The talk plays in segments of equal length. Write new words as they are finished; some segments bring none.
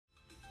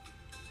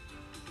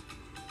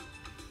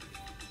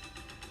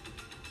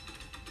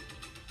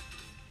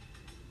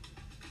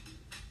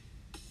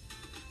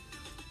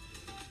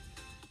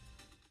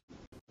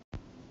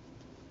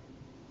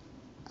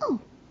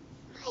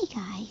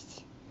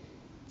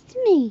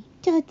it's me,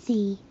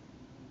 Tootsie.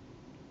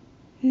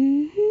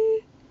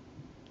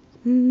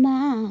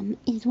 Mom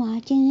is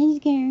watching a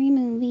scary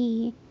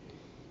movie.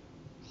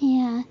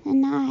 Yeah,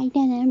 and I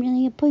didn't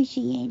really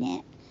appreciate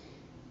it,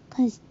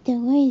 'cause there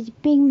was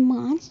big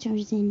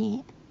monsters in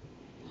it.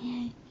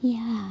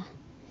 Yeah,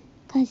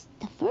 'cause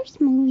the first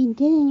movie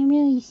didn't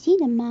really see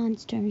the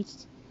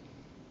monsters.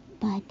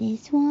 But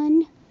this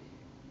one,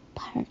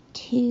 part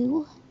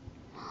 2,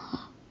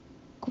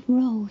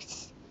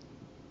 gross.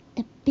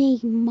 The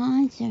big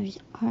monsters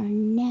are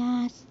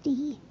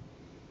nasty.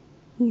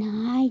 No,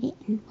 I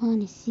didn't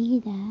want to see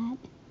that.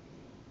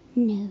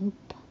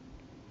 Nope.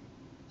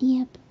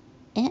 Yep,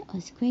 it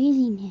was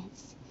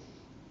craziness.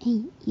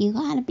 And you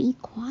gotta be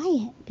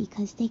quiet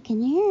because they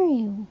can hear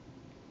you.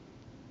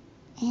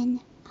 And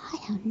I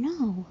don't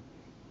know.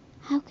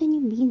 How can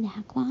you be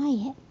that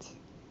quiet?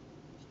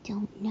 I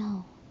don't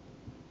know.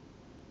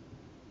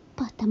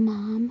 But the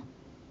mom,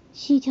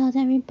 she tells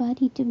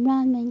everybody to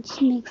run when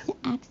she makes an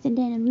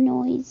accident of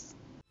noise.